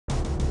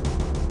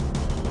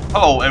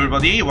Hello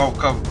everybody,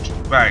 welcome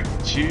back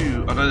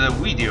to another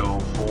video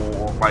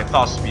for my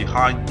thoughts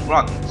behind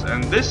runs,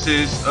 and this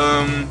is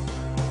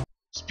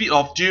Speed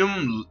of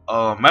Doom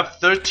Map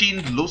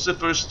 13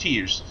 Lucifer's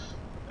Tears.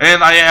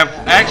 And I have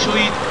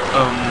actually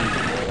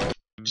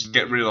just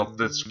get rid of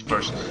this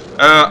first.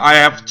 I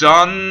have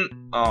done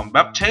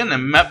Map 10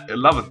 and Map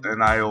 11,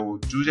 and I'll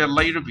do that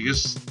later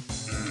because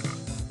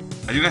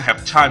I didn't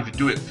have time to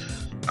do it,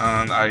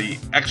 and I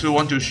actually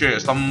want to share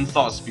some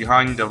thoughts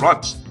behind the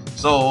runs.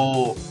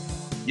 So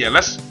yeah,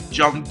 let's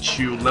jump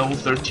to level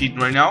 13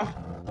 right now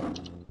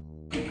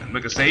and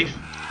make a save.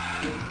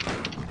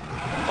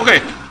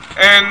 Okay,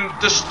 and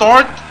the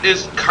start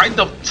is kind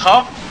of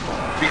tough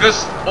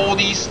because all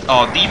these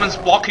demons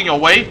blocking your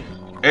way,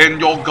 and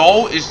your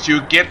goal is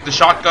to get the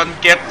shotgun,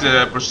 get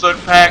the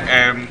berserk pack,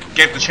 and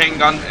get the chain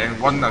gun and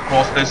run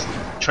across this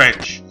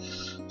trench.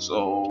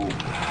 So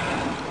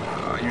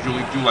I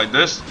usually do like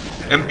this,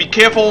 and be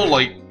careful,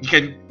 like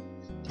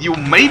you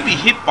may be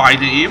hit by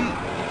the aim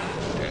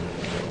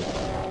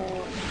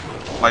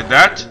like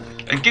that,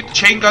 and get the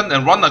chain gun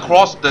and run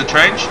across the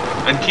trench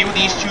and kill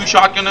these two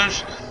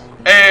shotgunners.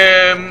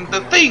 And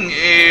the thing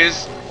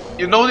is,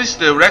 you notice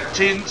the red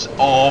tint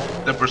of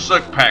the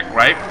berserk pack,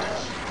 right?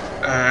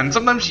 And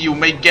sometimes you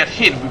may get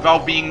hit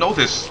without being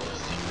noticed,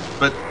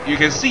 but you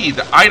can see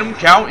the item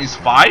count is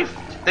 5.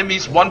 That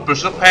means 1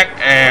 berserk pack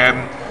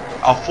and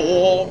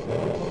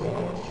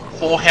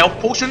 4 health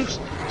potions,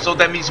 so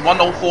that means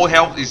 104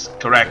 health is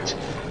correct.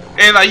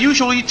 And I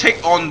usually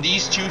take on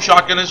these two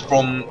shotgunners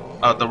from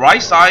the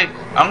right side.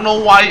 I don't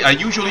know why I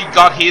usually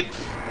got hit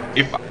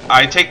if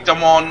I take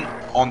them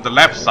on the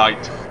left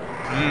side.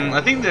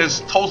 I think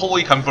there's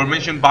totally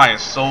confirmation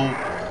bias, so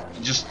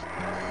just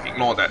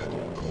ignore that.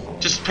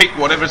 Just pick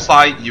whatever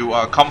side you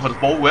are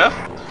comfortable with.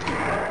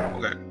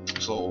 Okay,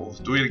 so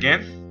do it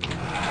again.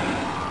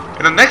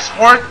 And the next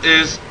part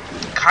is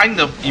kind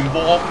of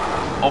involved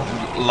of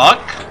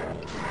luck.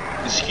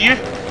 It's here,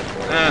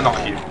 not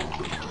here.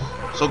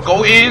 So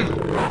go in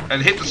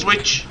and hit the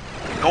switch.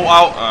 Go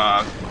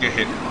out, get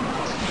hit.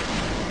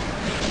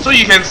 So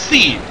you can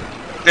see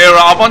there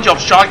are a bunch of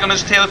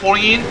shotgunners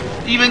teleporting in.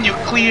 Even you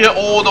clear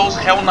all those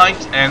Hell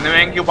Knights and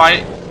then you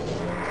buy,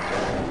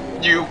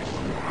 you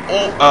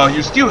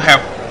still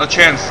have a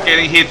chance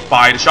getting hit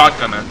by the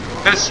shotgunner.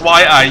 That's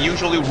why I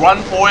usually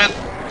run for it.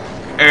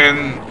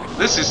 And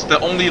this is the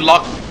only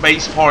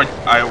luck-based part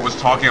I was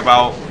talking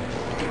about.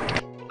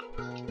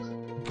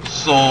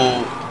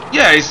 So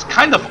yeah, it's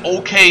kind of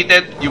okay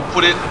that you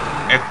put it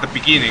at the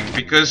beginning,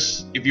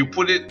 because if you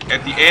put it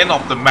at the end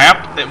of the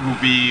map, that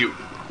would be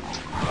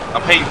a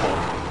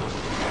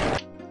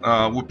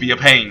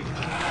pain,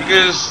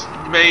 because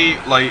you may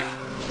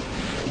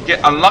get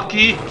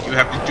unlucky, you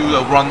have to do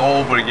the run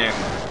all over again.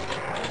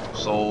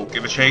 So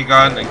get a chain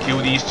gun and kill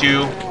these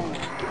two.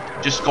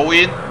 Just go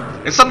in,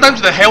 and sometimes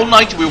the Hell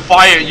Knight will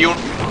fire at you.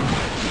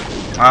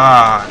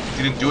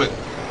 Didn't do it.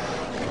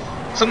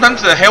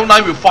 Sometimes the Hell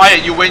Knight will fire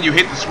at you when you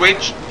hit the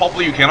switch.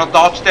 Probably you cannot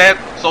dodge that,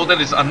 so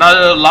that is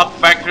another luck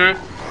factor.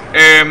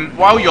 And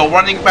while you're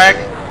running back,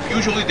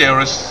 usually there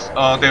is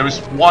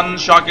one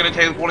shotgunner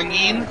teleporting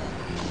in.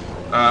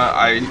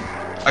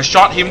 I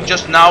shot him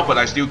just now, but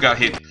I still got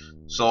hit.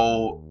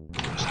 So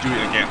let's do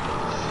it again.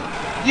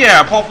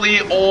 Yeah,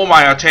 probably all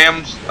my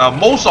attempts,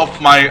 most of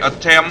my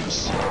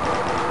attempts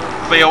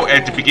fail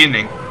at the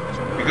beginning,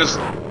 because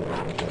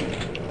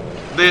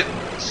this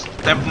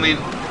definitely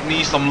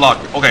needs some luck.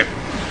 Okay.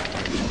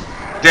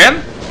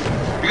 Then,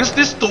 because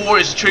this door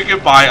is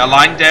triggered by a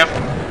line death,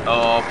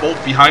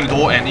 both behind the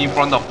door and in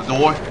front of the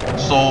door,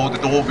 so the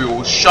door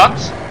will shut,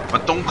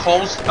 but don't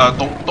close,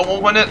 don't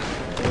open it.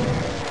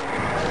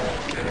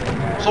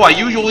 So I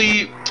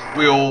usually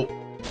will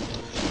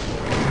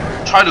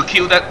try to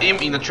kill that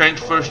imp in the trench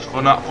first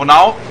for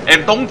now,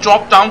 and don't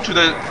drop down to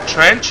the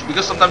trench,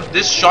 because sometimes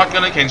this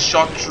shotgunner can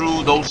shot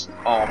through those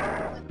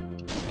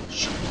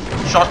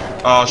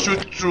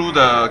shoot through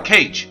the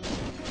cage.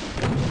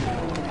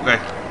 Okay.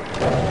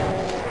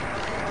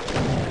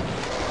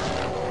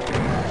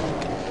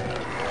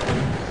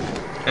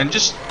 And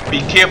just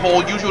be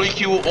careful, usually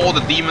kill all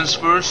the demons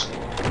first.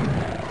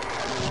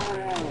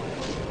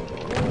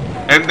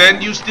 And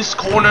then use this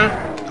corner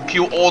to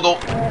kill all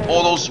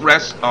those the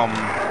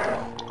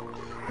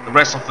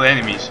rest of the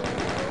enemies.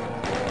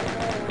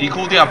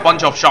 Including a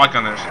bunch of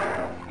shotgunners.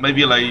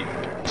 Maybe like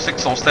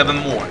 6 or 7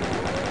 more.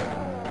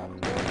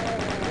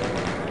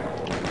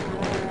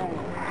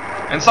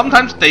 And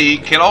sometimes they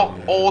cannot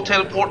all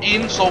teleport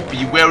in, so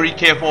be very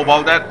careful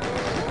about that.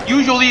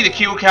 Usually the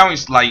kill count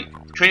is like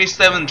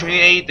 27,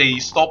 28, they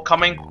stop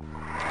coming.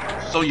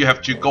 So you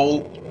have to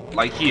go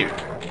like here.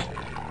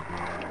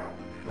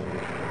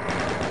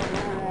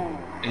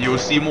 And you will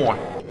see more.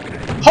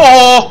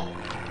 Oh!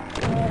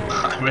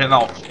 I ran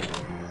out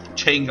of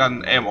chain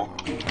gun ammo.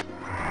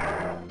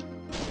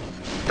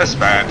 That's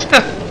bad.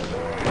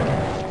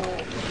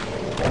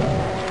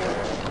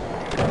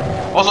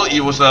 Also,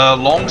 it was a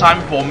long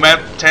time for Map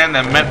 10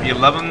 and Map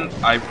 11.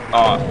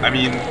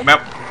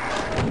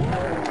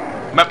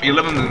 Map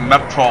 11 and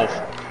Map 12.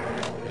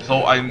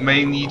 So I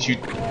may need to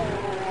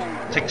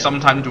take some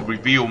time to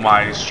review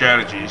my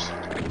strategies.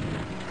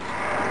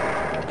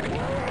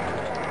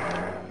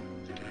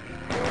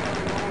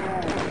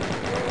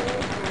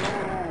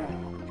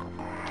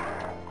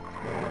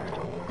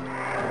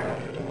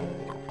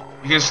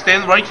 You can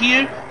stand right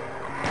here.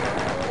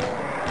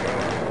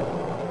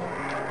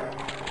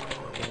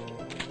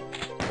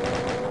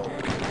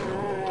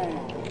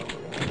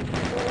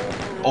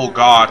 Oh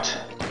god.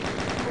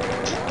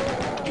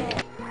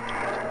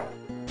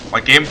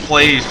 My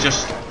gameplay is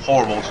just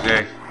horrible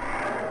today.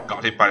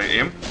 Got hit by the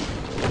imp.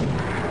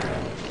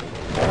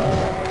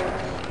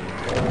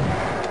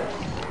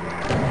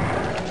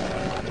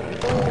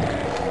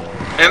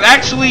 And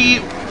actually,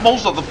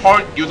 most of the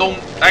part you don't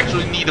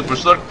actually need a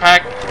berserk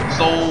pack,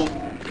 so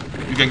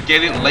you can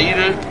get it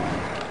later.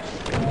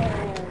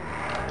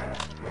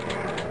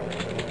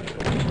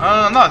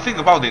 Now I think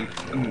about it,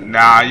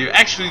 nah, you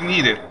actually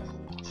need it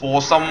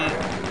for some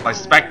like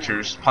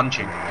specters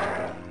punching.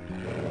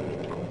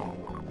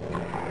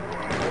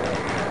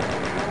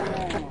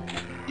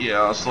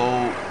 Yeah, so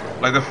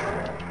like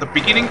the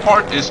beginning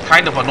part is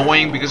kind of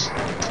annoying because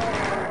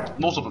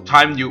most of the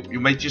time you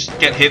may just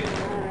get hit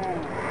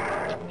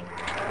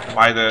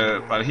by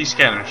the heat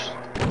scanners.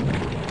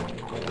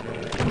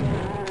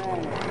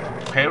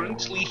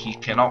 Apparently he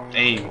cannot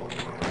aim.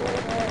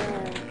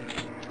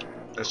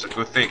 That's a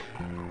good thing.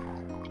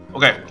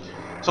 Okay,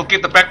 so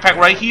get the backpack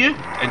right here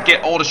and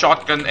get all the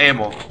shotgun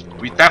ammo.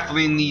 We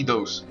definitely need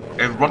those.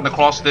 And run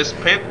across this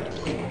pit.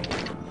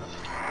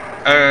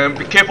 And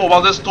be careful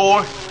about this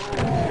door,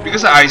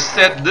 because I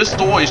said this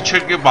door is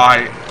triggered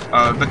by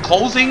the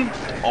closing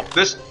of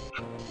this.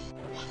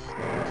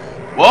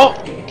 Well,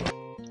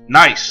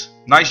 nice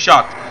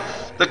shot.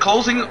 The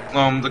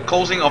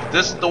closing of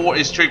this door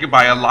is triggered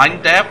by a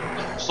line depth,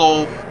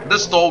 so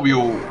this door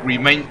will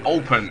remain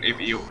open if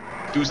you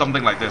do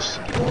something like this.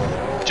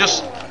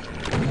 Just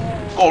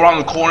go around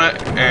the corner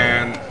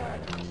and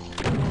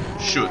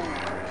shoot.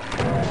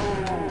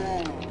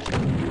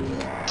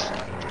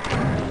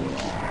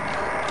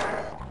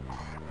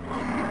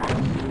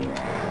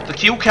 The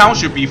kill count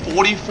should be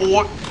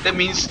 44. That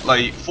means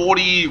like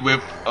 40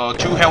 with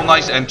 2 Hell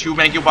Knights and 2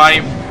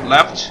 Mancubine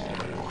left.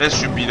 That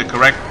should be the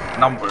correct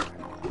number.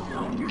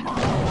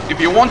 If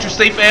you want to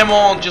save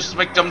ammo, just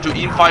make them to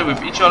infight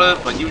with each other.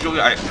 But usually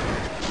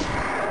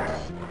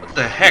what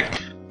the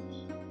heck?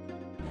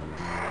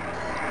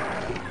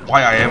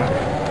 Why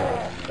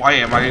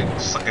am I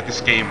suck at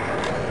this game?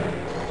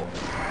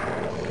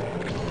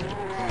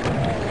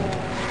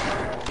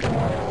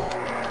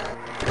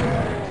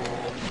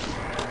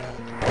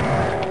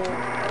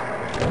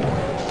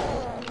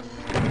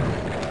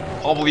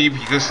 Probably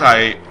because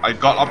I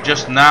got up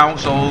just now,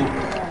 so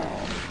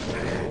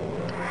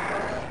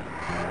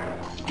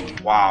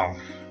wow.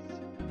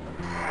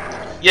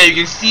 Yeah, you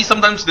can see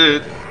sometimes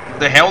the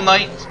Hell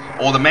Knight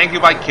or the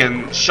Mancubite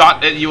can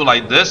shot at you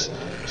like this,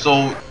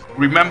 so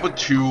remember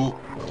to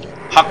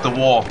hug the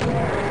wall.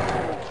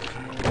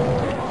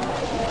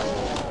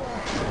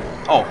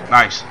 Oh,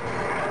 nice.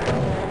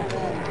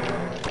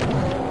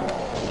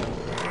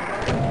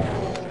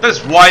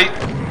 That's why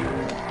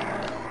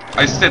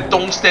I said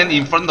don't stand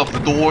in front of the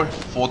door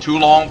for too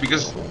long,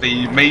 because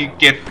they may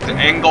get the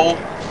angle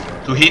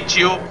to hit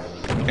you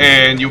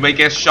and you may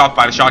get shot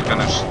by the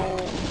shotgunners.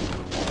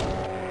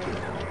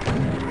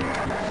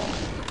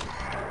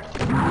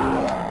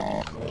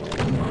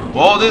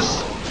 Well,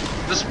 this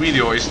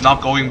video is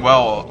not going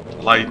well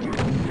like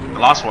the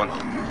last one,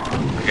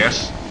 I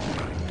guess.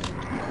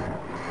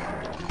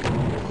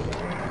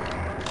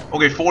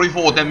 Okay,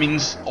 44, that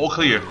means all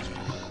clear.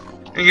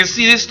 And you can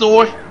see this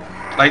door,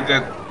 like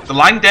the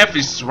line depth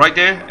is right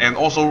there and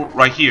also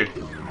right here,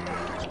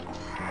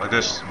 like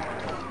this,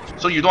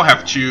 so you don't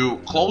have to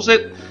close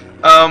it.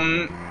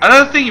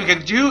 Another thing you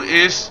can do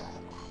is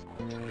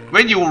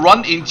when you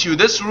run into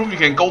this room, you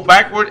can go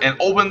backward and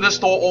open this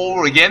door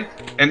over again,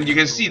 and you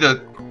can see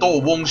the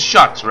door won't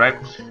shut, right?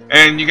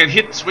 And you can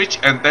hit switch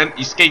and then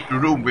escape the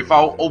room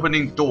without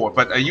opening the door.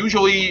 But I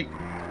usually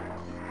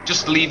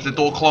just leave the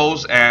door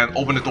closed and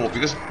open the door,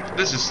 because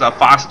this is a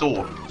fast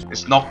door,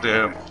 it's not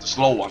the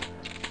slow one.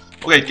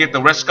 Okay, get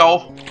the red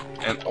skull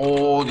and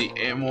all the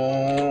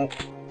ammo.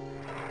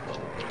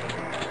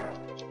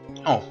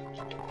 Oh,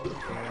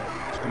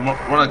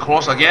 run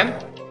across again.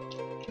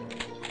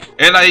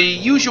 And I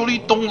usually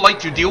don't like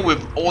to deal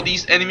with all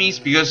these enemies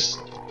because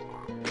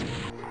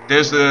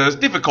there's a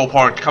difficult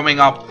part coming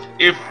up.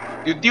 If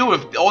you deal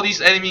with all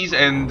these enemies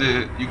and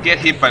you get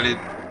hit by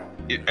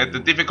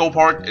the difficult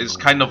part, is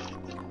kind of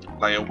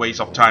like a waste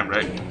of time,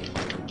 right?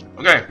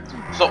 Okay,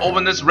 so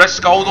open this red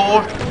skull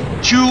door.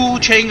 2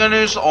 chain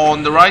gunners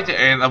on the right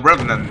and a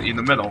revenant in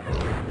the middle.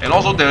 And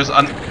also there's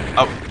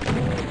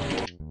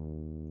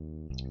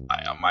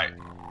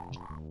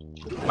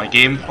my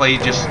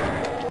gameplay just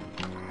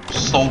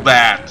so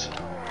bad.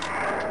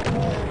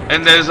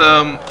 And there's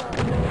a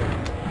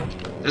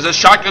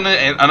shotgunner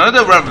and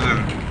another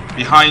revenant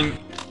behind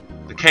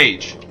the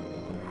cage.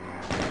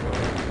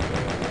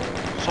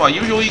 So I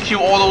usually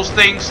kill all those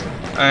things,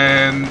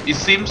 and it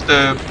seems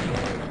the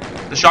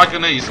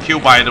shotgunner is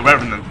killed by the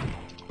revenant.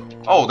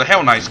 Oh, the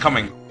Hell Knight is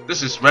coming.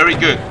 This is very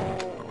good.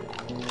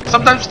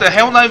 Sometimes the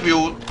Hell Knight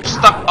will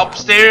stuck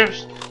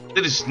upstairs.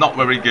 This is not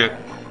very good.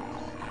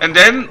 And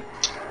then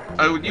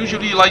I would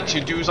usually like to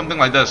do something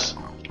like this,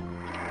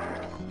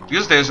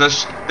 because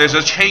there's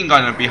a chain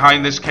gunner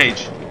behind this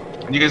cage,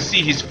 and you can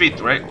see his feet,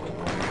 right?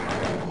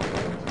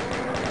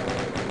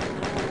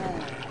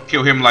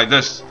 Kill him like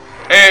this.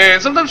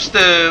 And sometimes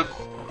the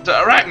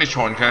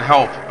Arachnitron can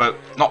help, but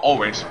not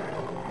always.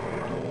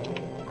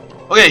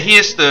 Okay,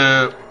 here's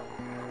the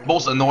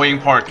most annoying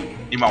part,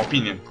 in my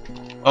opinion.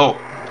 Oh,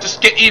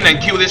 just get in and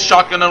kill this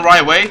shotgunner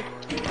right away.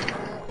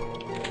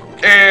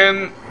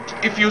 And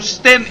if you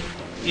stand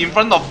in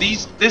front of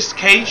this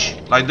cage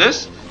like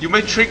this, you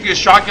may trigger a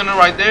shotgunner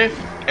right there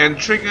and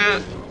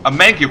trigger a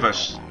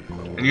Mancubus.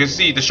 And you can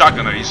see the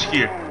shotgunner is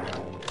here,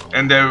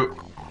 and there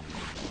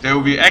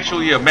will be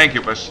actually a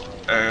Mancubus.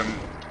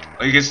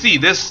 You can see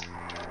this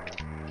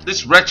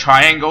red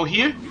triangle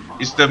here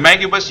is the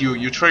Mancubus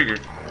you trigger,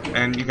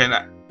 and you can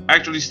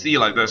actually see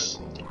like this.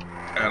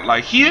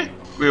 Like here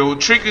will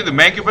trigger the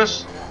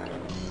Mancubus.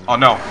 Oh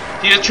no,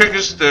 here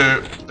triggers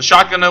the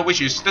shotgunner,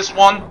 which is this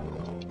one,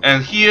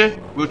 and here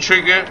will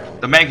trigger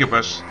the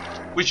Mancubus,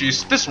 which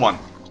is this one.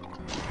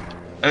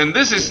 And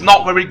this is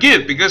not very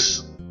good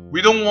because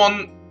we don't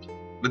want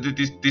the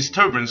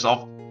disturbance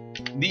of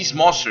these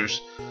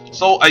monsters.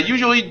 So what I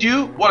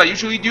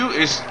usually do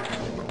is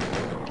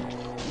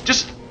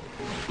just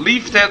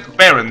leave that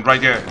Baron right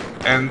there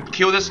and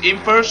kill this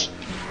imp first,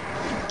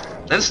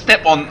 then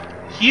step on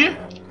here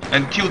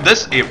and kill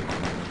this imp.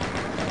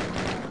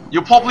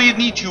 You probably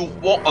need to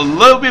walk a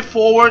little bit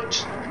forward.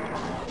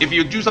 If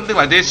you do something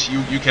like this,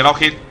 you cannot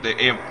hit the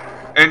imp,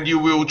 and you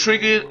will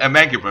trigger a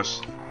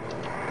Mancubus.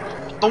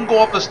 Don't go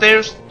up the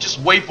stairs, just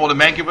wait for the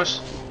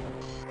Mancubus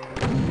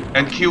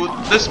and kill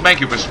this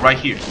Mancubus right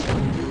here.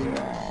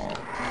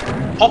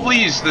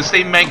 Hopefully it's the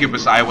same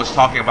Mancubus I was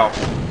talking about.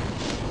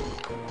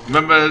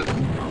 Remember?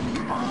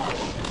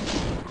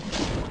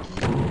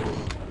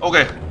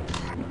 Okay.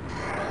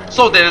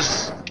 So there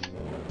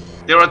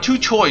are two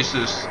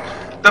choices.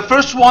 The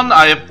first one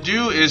I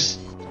do is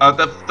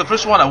the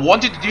first one I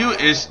wanted to do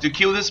is to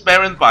kill this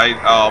Baron by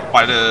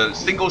the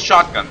single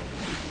shotgun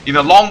in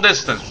a long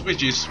distance,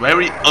 which is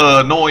very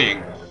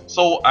annoying.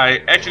 So I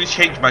actually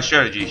changed my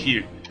strategy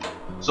here.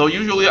 So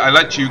usually I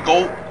like to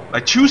go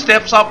like 2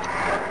 steps up,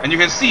 and you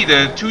can see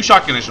the 2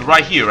 shotgunners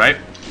right here, right?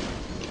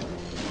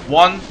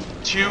 1,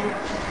 2,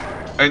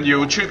 and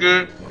you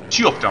trigger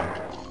 2 of them.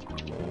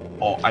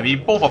 Or I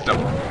mean both of them.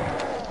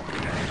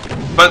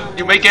 But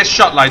you may get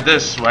shot like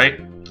this, right?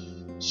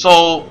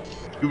 So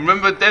you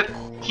remember that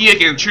here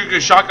can trigger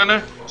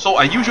shotgunner. So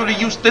I usually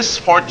use this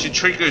part to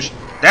trigger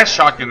that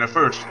shotgunner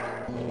first.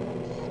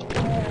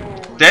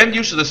 Then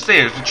use the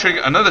stairs to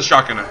trigger another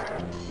shotgunner.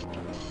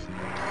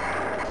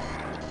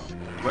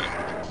 Wait.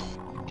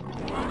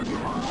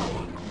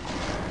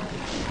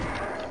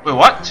 Wait,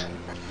 what?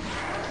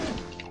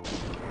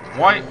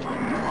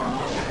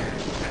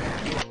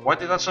 Why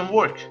did that not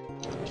work?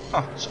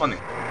 Huh, it's funny.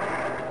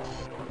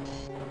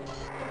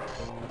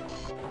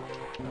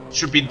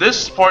 Should be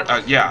this part,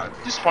 yeah,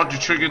 this part to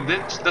trigger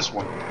this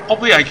one.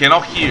 Hopefully I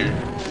cannot hear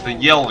the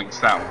yelling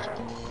sound.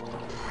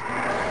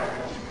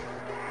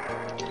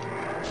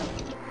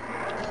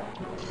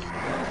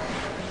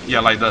 Yeah,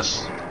 like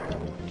this.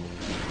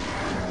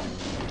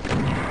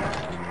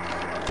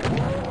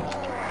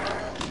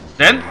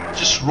 Then,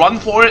 just run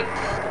for it.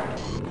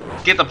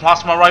 Get the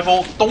plasma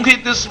rifle. Don't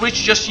hit this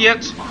switch just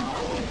yet.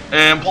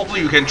 And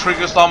probably you can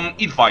trigger some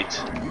infight.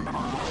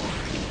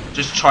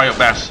 Just try your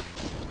best.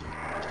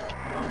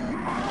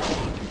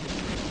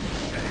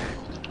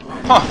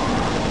 Huh.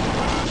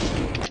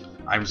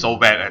 I'm so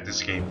bad at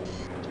this game.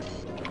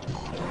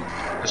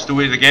 Let's do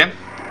it again.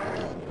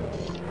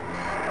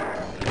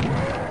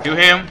 Kill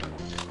him.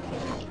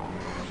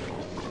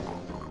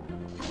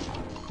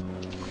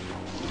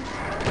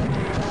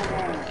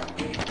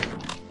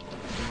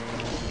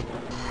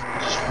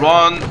 Just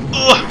run.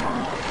 Ugh.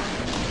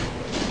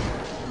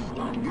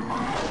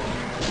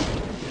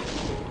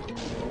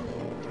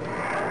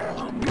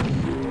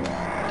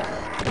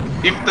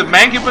 If the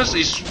Mancubus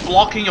is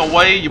blocking your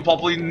way, you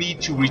probably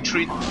need to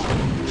retreat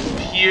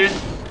here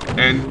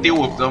and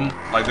deal with them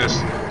like this.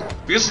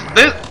 Because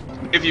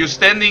if you're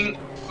standing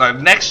like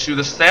next to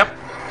the step,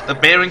 the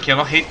Baron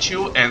cannot hit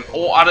you and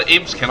all other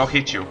imps cannot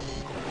hit you.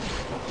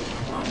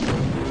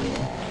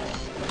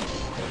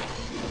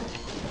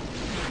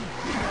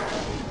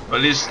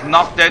 But it's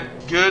not that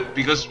good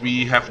because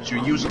we have to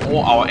use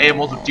all our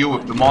ammo to deal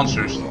with the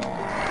monsters.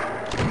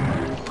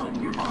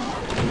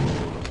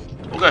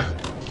 Okay.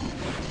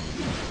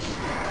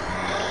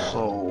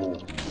 So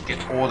get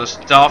all the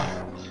stuff,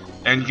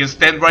 and you can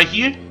stand right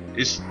here.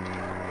 It's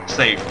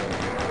safe.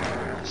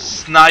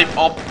 Snipe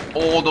up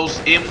all those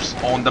imps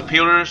on the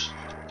pillars.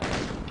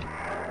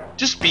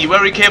 Just be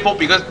very careful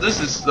because this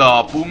is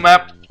the boom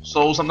map,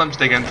 so sometimes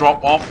they can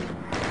drop off.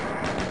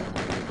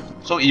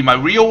 So in my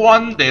real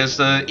one, there's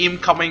an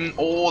imp coming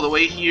all the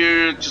way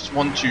here, just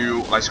want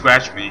to like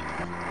scratch me.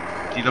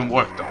 Didn't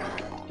work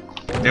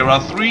though. There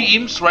are 3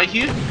 imps right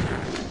here.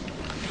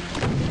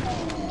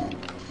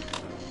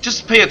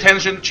 just pay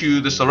attention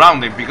to the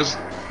surrounding because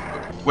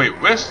wait,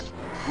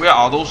 where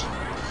are those?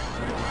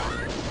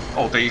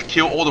 Oh, they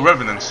kill all the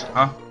revenants,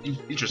 huh?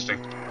 Interesting.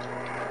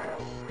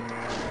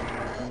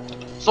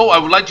 So I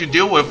would like to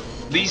deal with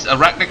these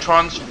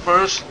arachnitrons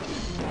first,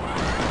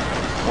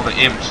 or the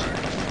imps.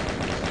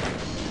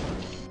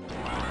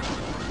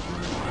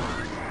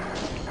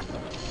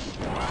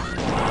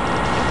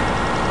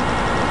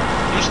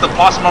 Use the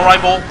plasma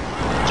rifle.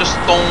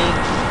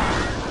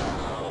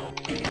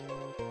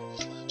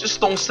 Just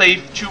don't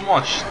save too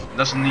much.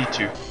 Doesn't need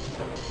to.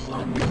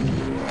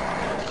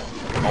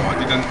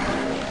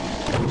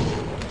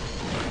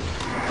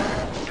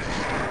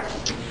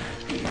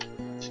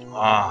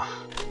 Oh,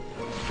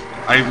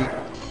 I didn't.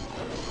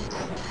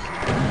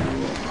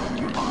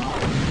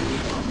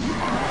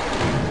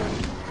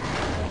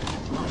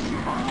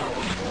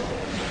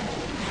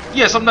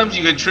 Yeah, sometimes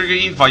you can trigger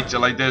infights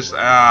like this.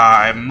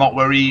 I'm not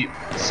very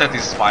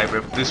satisfied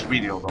with this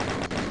video though.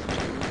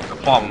 The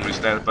problem is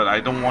that, but I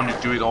don't want to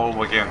do it all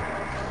over again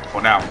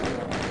for now.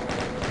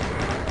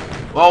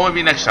 Well,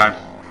 maybe next time.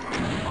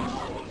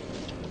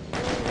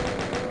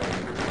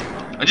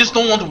 I just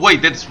don't want to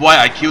wait. That's why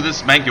I kill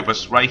this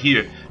Mancubus right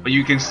here. But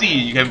you can see,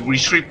 you can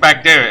retreat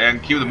back there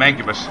and kill the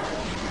Mancubus.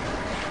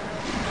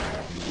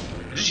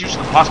 I just use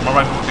the plasma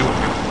rifle to deal with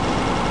him.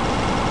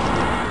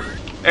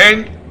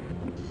 And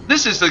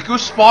this is a good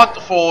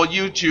spot for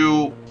you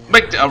to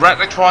make the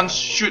arachnitrons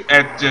shoot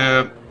at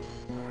the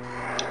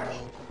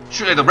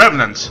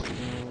revenants.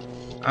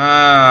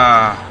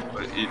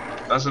 But it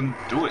doesn't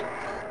do it.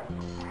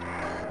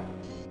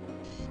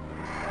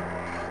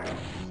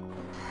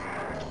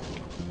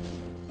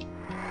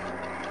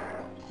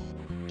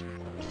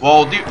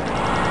 Well, deal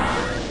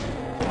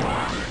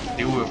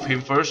with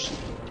him first.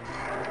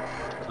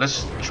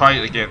 Let's try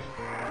it again.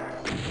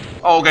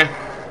 Oh, okay.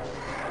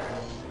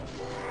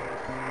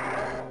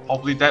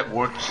 Hopefully that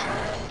works.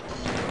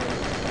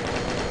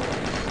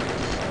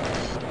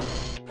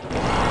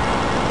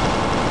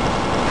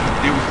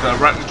 Deal with the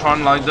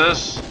arachnitron like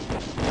this.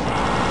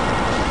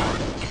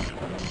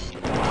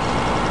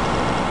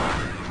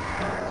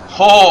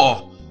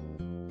 Oh,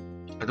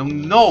 I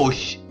don't know.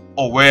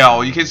 Oh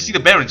well, you can see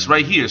the barracks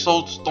right here,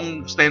 so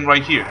don't stand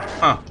right here.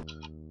 Huh.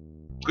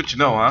 Good to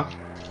know, huh?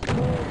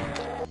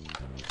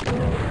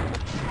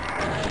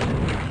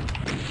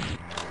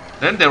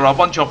 Then there are a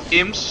bunch of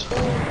imps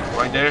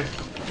right there.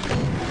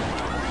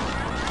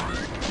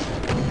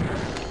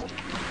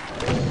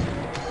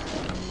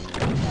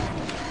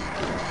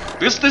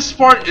 This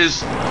part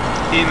is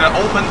in an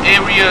open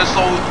area,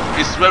 so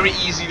it's very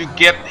easy to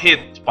get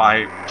hit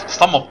by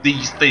some of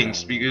these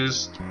things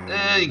because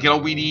you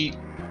cannot really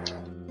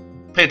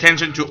pay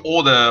attention to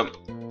all the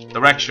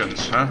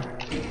directions, huh?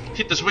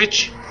 Hit the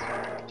switch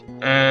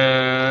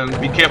and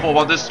be careful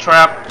about this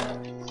trap.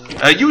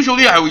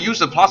 Usually I will use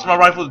the plasma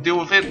rifle to deal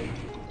with it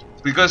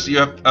because you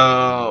have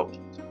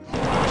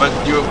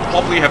but you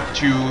probably have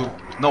to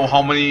know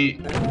how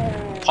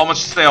much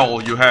cell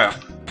you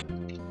have.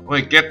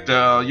 Wait, get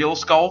the yellow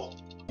skull,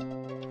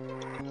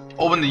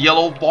 open the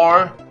yellow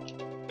bar,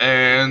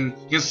 and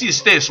you can see the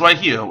stairs right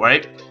here,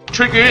 right?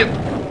 Trigger it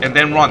and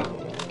then run.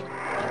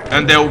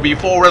 And there will be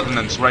 4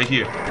 revenants right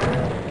here.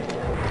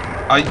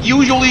 I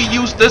usually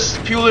use this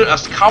pillar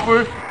as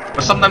cover,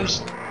 but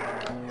sometimes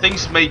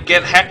things may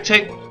get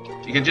hectic.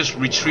 You can just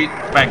retreat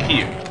back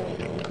here.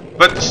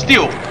 But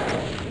still,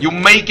 you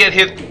may get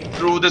hit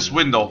through this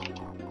window.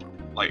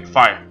 Like,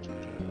 fire.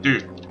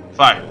 Dude,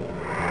 fire.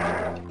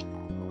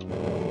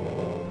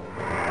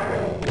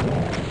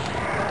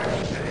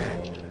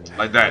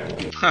 Like that.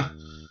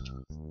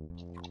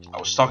 I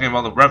was talking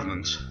about the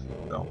revenants,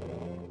 though.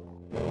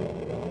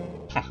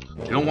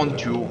 They don't want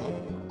to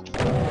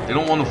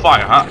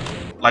fire, huh?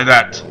 Like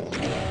that.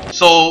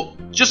 So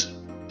just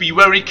be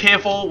very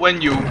careful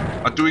when you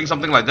are doing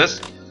something like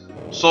this.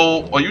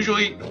 So I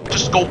usually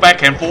just go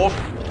back and forth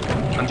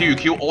until you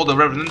kill all the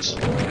revenants.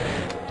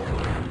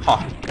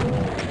 Huh.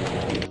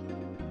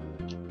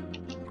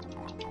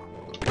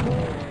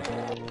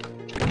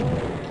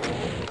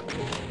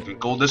 You can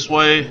go this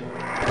way.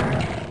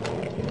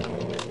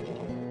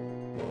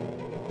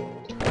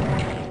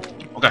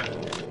 Okay.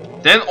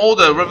 Then all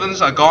the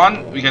revenants are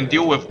gone. We can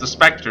deal with the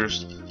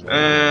specters.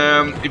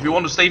 If you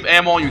want to save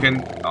ammo, you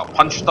can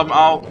punch them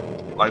out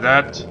like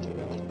that.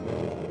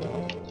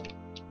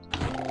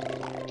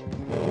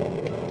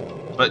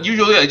 But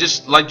usually I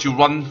just like to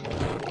run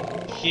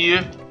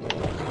here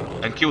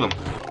and kill them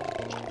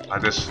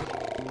like this.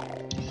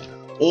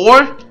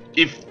 Or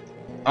if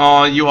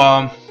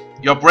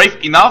you're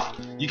brave enough,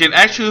 you can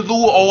actually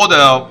lure all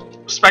the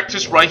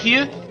specters right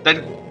here,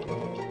 then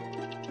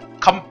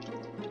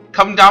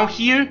come down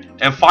here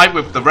and fight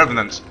with the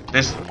revenants.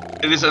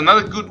 It is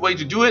another good way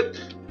to do it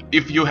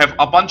if you have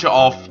a bunch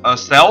of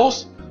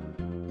cells,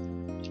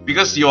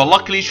 because you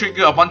luckily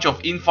trigger a bunch of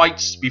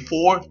infights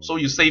before, so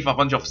you save a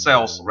bunch of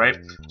cells, right?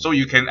 So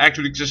you can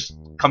actually just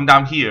come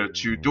down here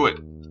to do it.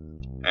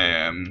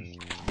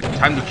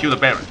 Time to kill the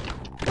Baron.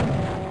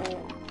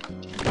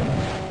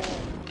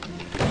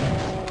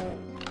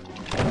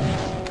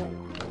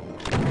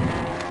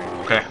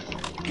 Okay.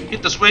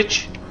 hit the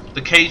switch,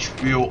 the cage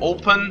will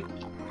open.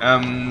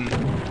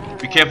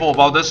 Be careful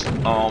about this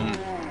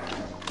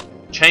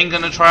chain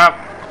gunner trap.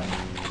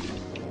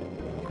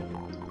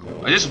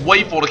 I just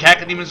wait for the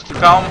Khaki demons to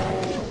come,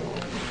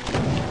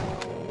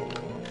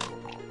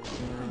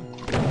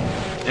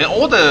 and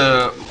all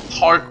the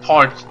hard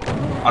parts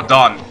are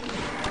done.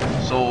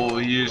 So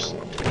you just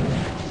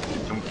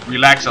can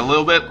relax a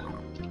little bit,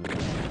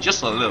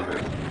 just a little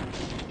bit.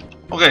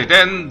 Okay,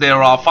 then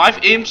there are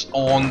 5 imps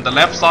on the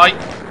left side.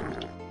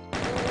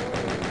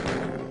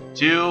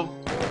 2,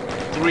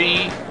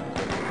 3.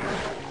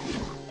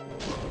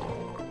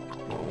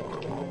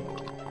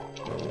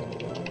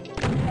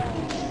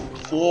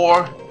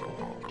 4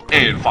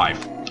 and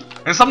 5.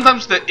 And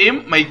sometimes the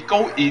imp may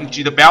go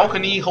into the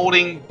balcony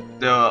holding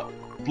the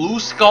blue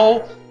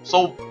skull,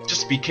 so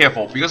just be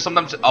careful because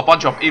sometimes a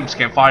bunch of imps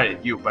can fire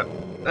at you, but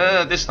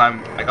this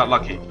time I got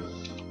lucky.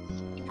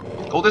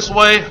 Go this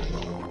way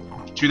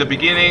to the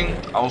beginning.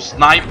 I'll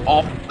snipe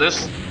off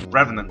this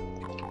revenant.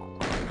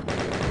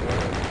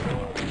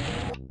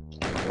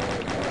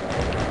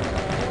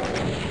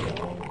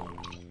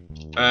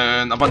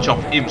 And a bunch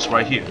of imps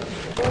right here.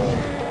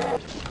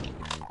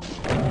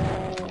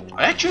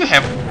 I actually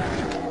have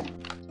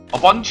a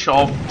bunch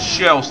of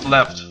shells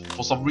left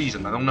for some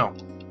reason, I don't know.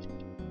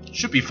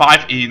 Should be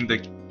 5 in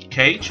the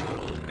cage,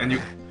 and you...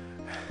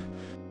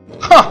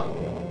 Huh!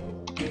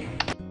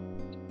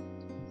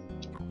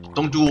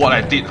 Don't do what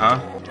I did, huh?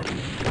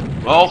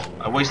 Well,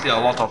 I wasted a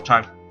lot of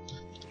time.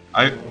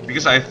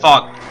 Because I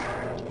thought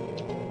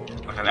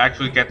I can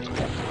actually get them.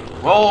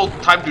 Well,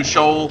 time to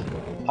show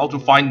how to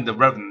find the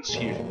revenants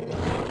here.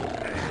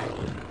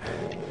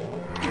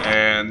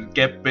 And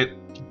get bit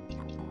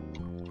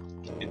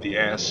in the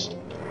ass.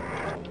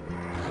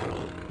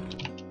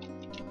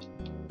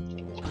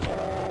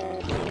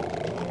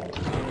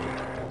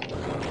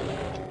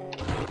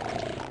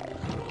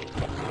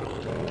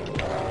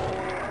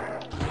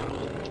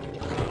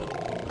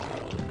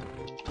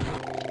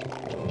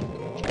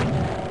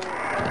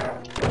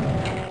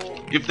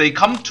 If they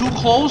come too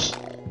close,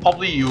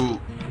 probably you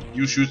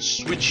should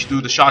switch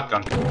to the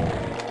shotgun.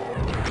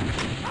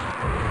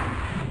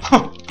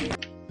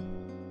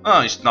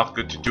 It's not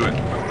good to do it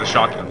with the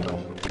shotgun though.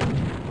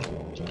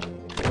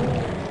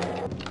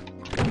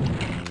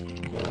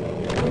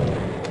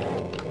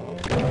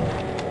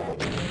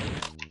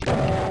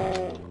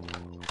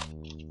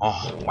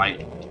 Oh, my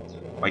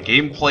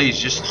gameplay is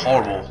just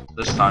horrible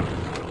this time.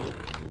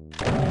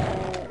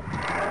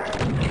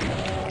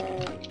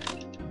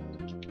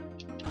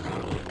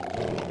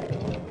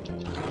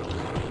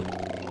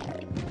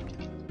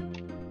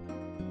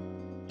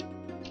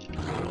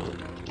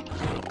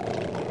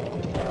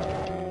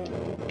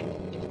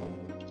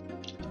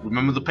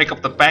 Remember to pick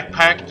up the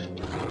backpack.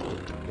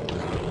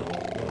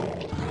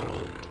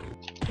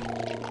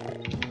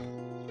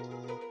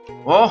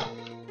 Well,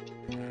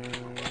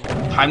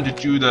 time to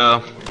do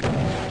the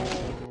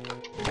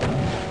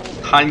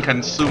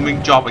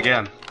time-consuming job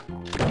again.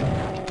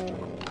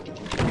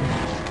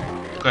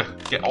 Okay,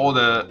 get all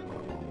the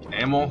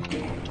ammo,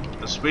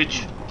 the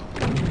switch.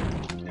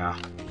 Yeah.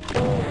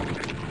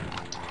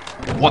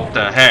 What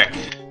the heck?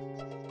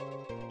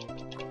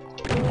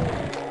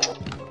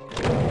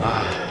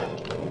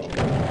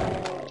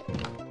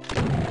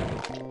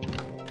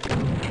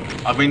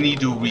 I may need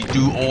to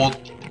redo all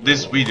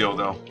this video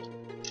though.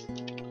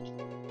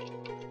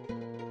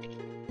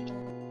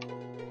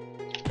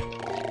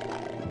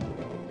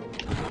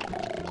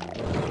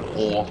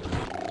 Or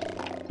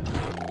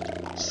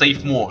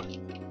save more,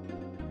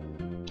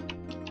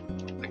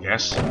 I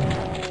guess.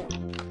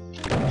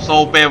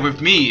 So bear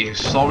with me,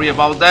 sorry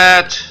about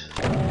that.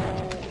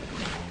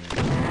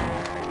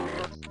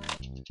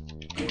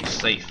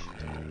 Save.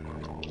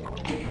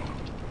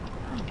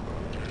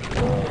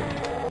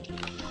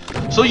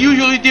 So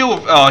usually deal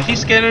with heat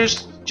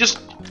scanners, just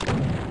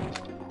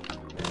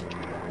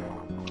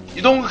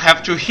you don't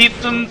have to hit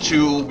them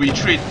to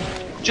retreat,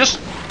 just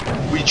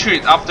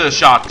retreat after a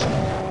shot.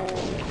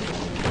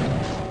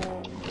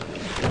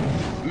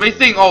 You may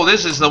think, oh,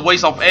 this is a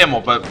waste of ammo,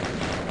 but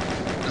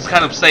it's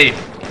kind of safe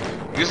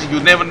because you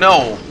never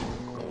know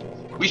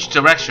which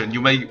direction you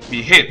may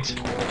be hit.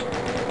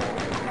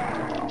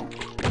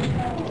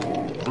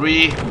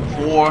 3,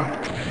 4.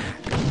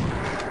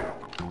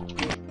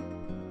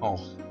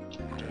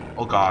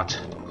 Oh god,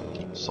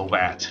 so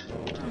bad.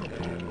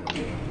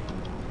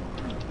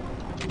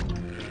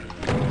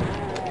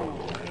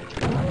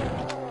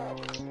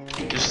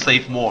 Just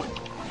save more.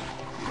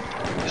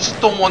 Just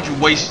don't want to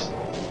waste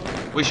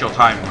your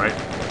time, right?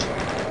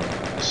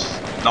 It's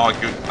not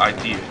a good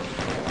idea.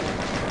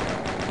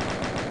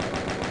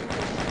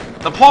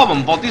 The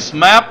problem for this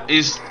map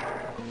is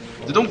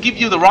they don't give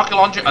you the rocket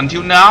launcher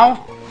until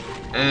now,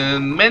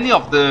 and many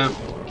of the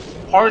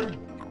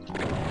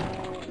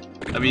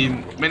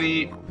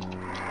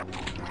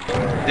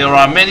there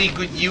are many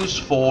good use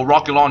for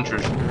rocket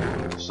launchers.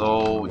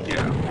 So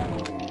yeah.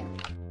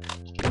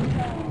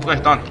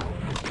 Okay, done.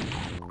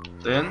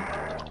 Then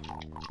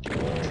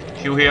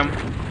kill him.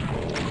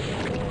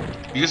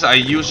 because I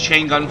use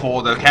chain gun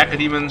for the Khaki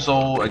Demon,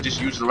 so I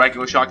just use the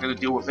regular shotgun to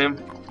deal with him.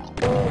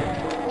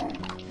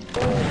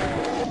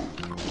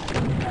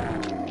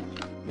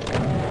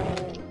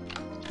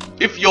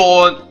 If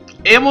your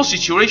ammo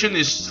situation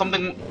is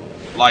something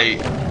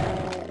like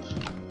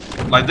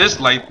this,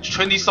 like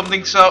 20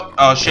 something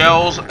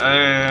shells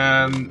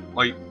and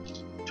like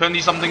 20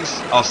 something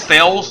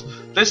cells,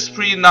 this is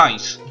pretty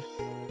nice.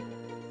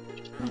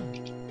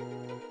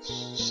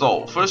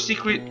 So first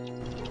secret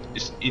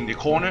is in the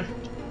corner.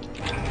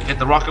 Get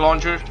the rocket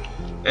launcher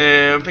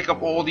and pick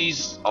up all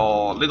these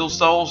little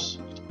cells.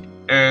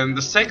 And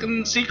the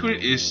second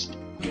secret is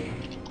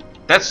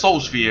that soul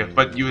sphere,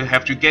 but you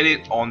have to get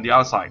it on the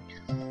other side.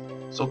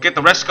 So get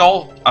the red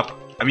skull up.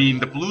 I mean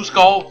the blue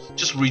skull.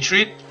 Just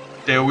retreat.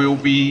 There will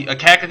be a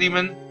Khaki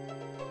Demon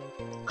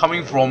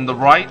coming from the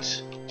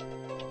right.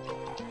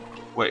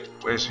 Wait,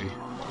 where is he?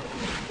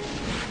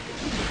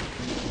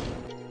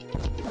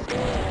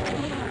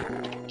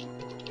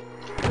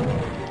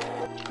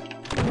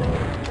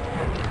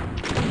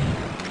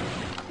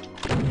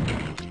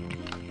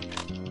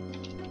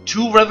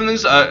 Two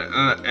revenants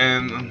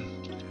and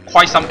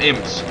quite some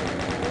imps.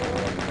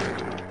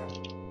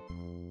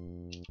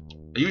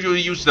 I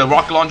usually use the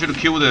rocket launcher to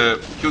kill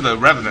the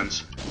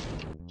revenants.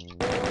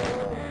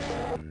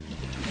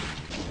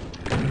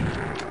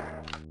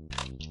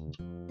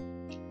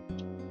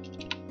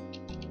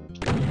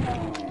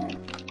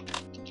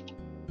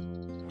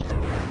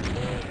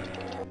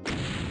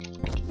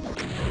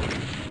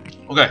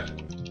 Okay,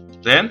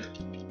 then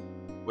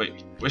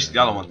wait, where's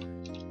the other one?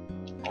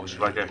 Oh, it's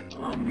right there.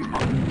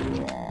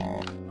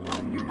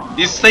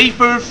 It's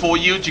safer for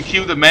you to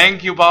kill the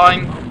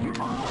Mancubine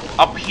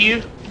up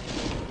here.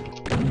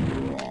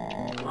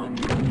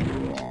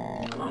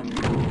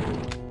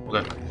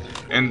 Okay,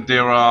 and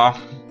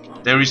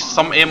there is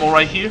some ammo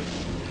right here.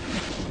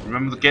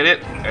 Remember to get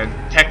it and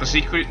tag the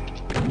secret.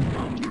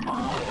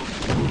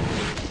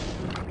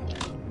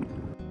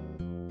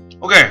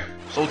 Okay,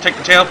 so take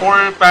the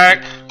teleporter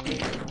back.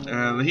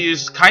 And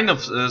here's kind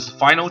of the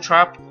final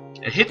trap.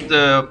 Hit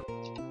the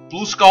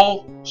blue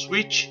skull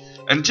switch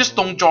and just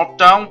don't drop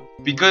down,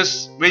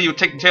 because when you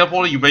take the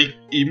teleporter you may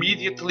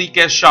immediately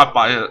get shot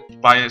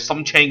by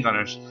some chain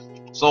gunners.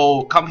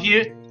 So come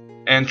here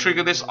and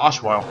trigger this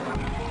archwile.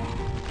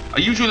 I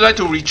usually like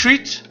to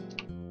retreat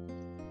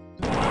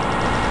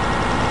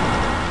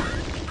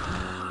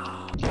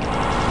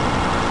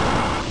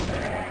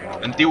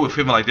and deal with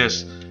him like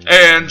this,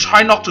 and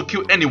try not to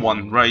kill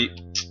anyone right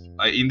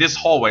in this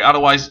hallway,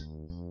 otherwise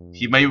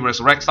he may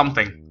resurrect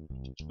something,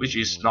 which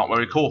is not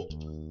very cool.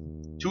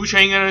 Two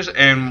chain gunners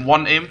and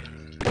one imp.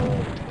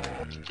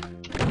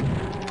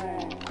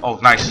 Oh,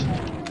 nice.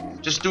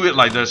 Just do it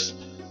like this.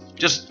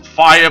 Just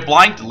fire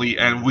blindly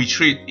and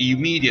retreat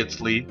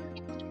immediately.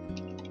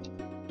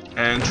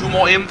 And two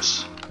more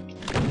imps.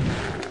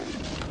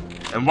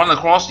 And run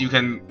across, you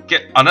can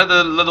get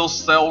another little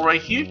cell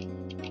right here.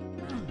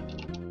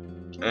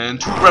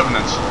 And two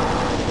revenants.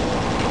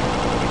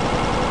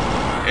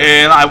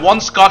 And I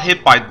once got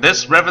hit by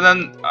this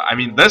revenant. I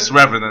mean this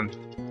revenant.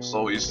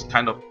 So it's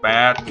kind of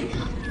bad.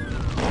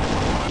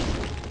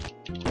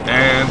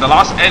 And the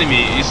last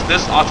enemy is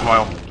this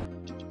archwile.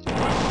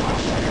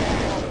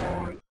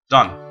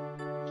 Done.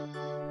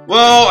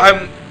 Well,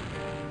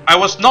 I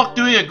was not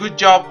doing a good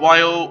job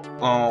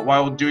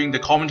while doing the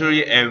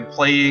commentary and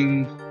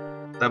playing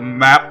the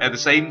map at the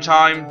same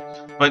time,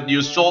 but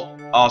you sort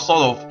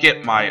of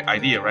get my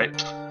idea, right?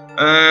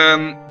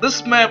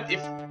 This map, if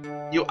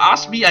you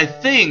ask me, I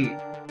think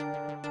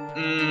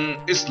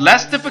it's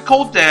less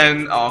difficult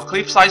than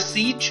Cliffside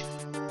Siege,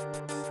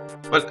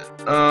 but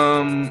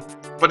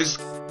it's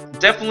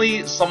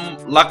definitely some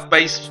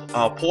luck-based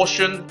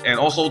portion, and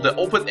also the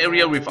open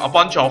area with a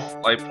bunch of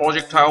like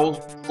projectile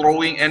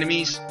throwing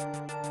enemies.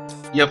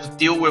 You have to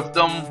deal with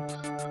them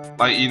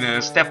like in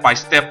a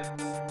step-by-step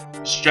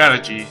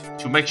strategy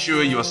to make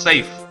sure you are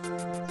safe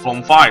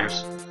from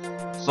fires.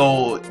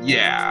 So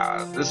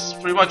yeah, this is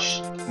pretty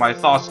much my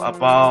thoughts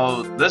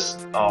about this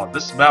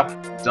map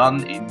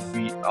done in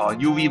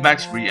UV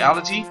Max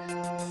Reality.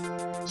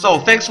 So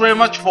thanks very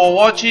much for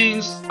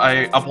watching.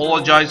 I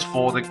apologize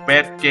for the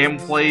bad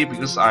gameplay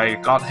because I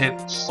got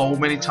hit so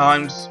many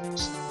times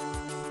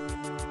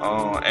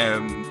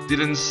and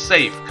didn't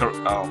save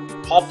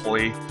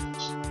properly.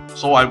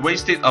 So I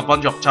wasted a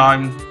bunch of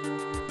time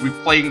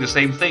replaying the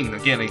same thing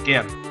again and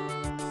again.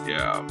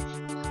 Yeah,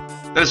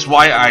 that's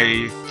why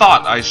I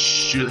thought I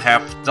should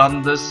have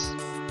done this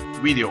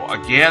video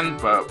again,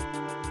 but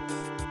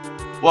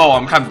well,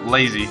 I'm kind of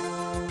lazy.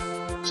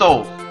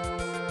 So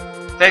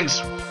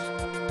thanks.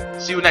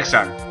 See you next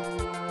time.